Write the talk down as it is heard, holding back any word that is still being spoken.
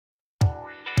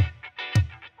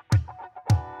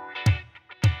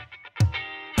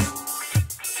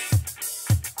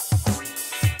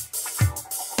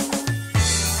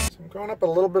up a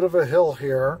little bit of a hill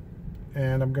here,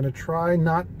 and I'm going to try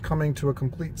not coming to a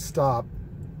complete stop.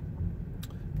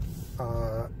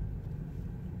 Put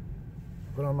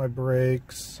on my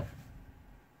brakes,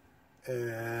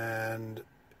 and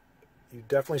you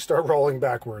definitely start rolling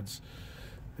backwards.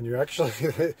 And you actually,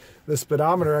 the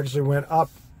speedometer actually went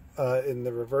up in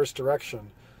the reverse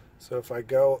direction. So if I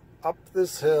go up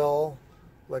this hill,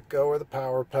 let go of the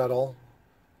power pedal,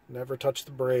 never touch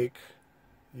the brake,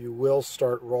 you will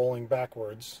start rolling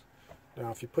backwards.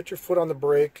 Now if you put your foot on the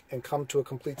brake and come to a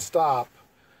complete stop,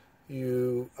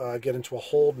 you get into a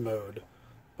hold mode.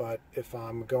 But if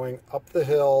I'm going up the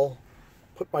hill,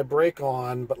 put my brake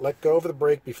on, but let go of the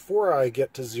brake before I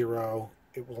get to zero,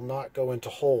 it will not go into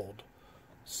hold.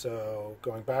 So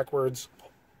going backwards,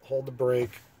 hold the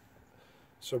brake.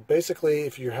 So basically,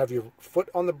 if you have your foot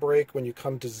on the brake when you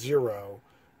come to zero,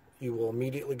 you will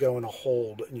immediately go in a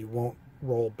hold and you won't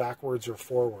roll backwards or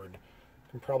forward.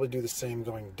 You can probably do the same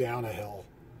going down a hill.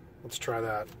 Let's try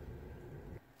that.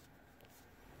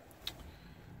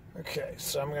 Okay,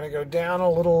 so I'm going to go down a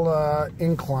little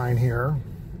incline here.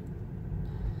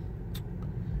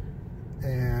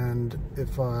 And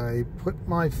if I put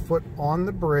my foot on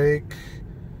the brake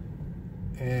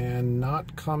and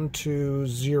not come to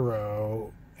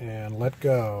zero and let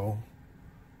go,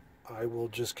 I will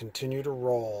just continue to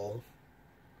roll.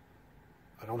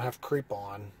 I don't have creep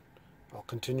on. I'll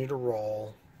continue to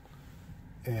roll.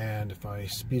 And if I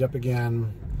speed up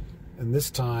again, and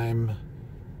this time,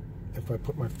 if I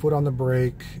put my foot on the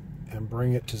brake and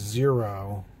bring it to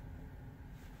zero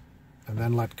and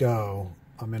then let go,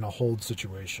 I'm in a hold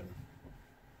situation.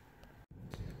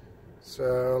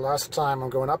 So last time I'm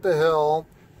going up a hill,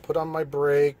 put on my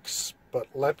brakes, but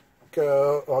let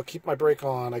go. I'll keep my brake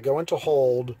on. I go into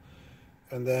hold,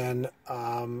 and then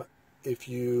if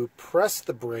you press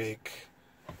the brake,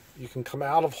 you can come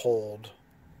out of hold,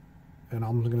 and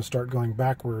I'm going to start going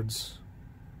backwards.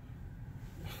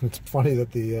 It's funny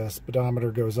that the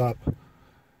speedometer goes up.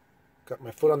 Got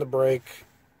my foot on the brake,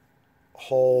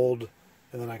 hold,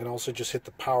 and then I can also just hit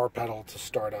the power pedal to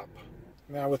start up.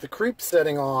 Now with the creep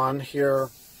setting on here,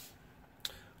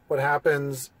 what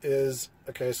happens is,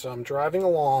 okay, so I'm driving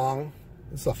along.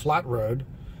 This is a flat road.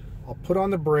 I'll put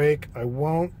on the brake.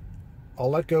 I'll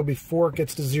let go before it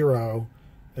gets to zero,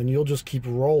 and you'll just keep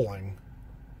rolling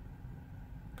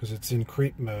because it's in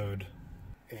creep mode.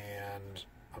 And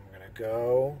I'm going to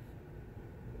go,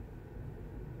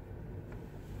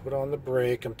 put on the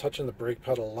brake. I'm touching the brake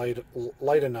pedal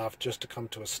light enough just to come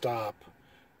to a stop.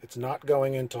 It's not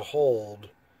going into hold.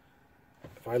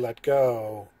 If I let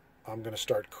go, I'm going to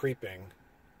start creeping.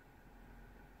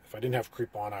 If I didn't have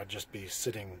creep on, I'd just be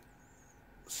sitting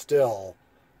still,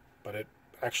 but it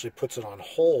actually puts it on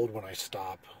hold when I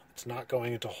stop. It's not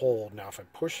going into hold. Now if I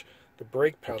push the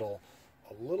brake pedal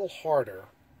a little harder,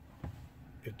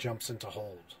 it jumps into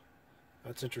hold.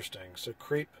 That's interesting. So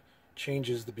creep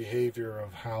changes the behavior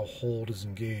of how hold is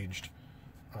engaged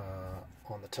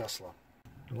on the Tesla.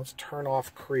 And let's turn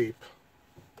off creep.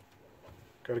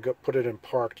 Got to go put it in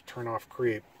park to turn off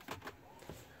creep.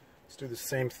 Let's do the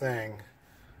same thing.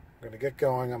 I'm going to get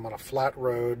going. I'm on a flat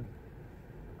road.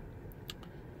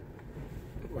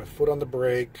 Put my foot on the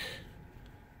brake,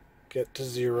 get to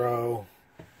zero,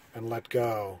 and let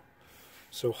go.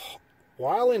 So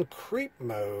while in creep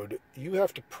mode, you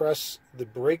have to press the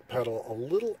brake pedal a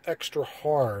little extra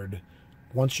hard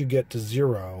once you get to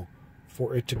zero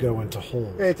for it to go into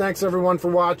hold. Hey, thanks everyone for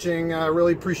watching. I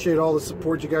really appreciate all the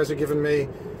support you guys are giving me.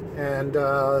 And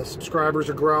subscribers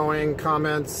are growing,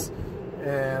 comments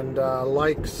and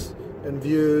likes and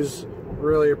views.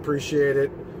 Really appreciate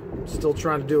it. I'm still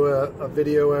trying to do a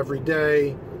video every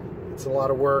day. It's a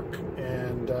lot of work,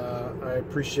 and I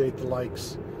appreciate the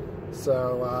likes.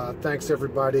 So thanks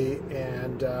everybody,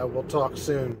 and we'll talk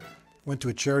soon. Went to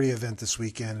a charity event this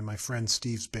weekend, and my friend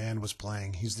Steve's band was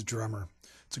playing. He's the drummer.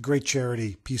 It's a great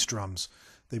charity, Peace Drums.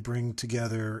 They bring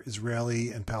together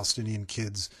Israeli and Palestinian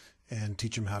kids and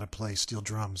teach them how to play steel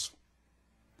drums.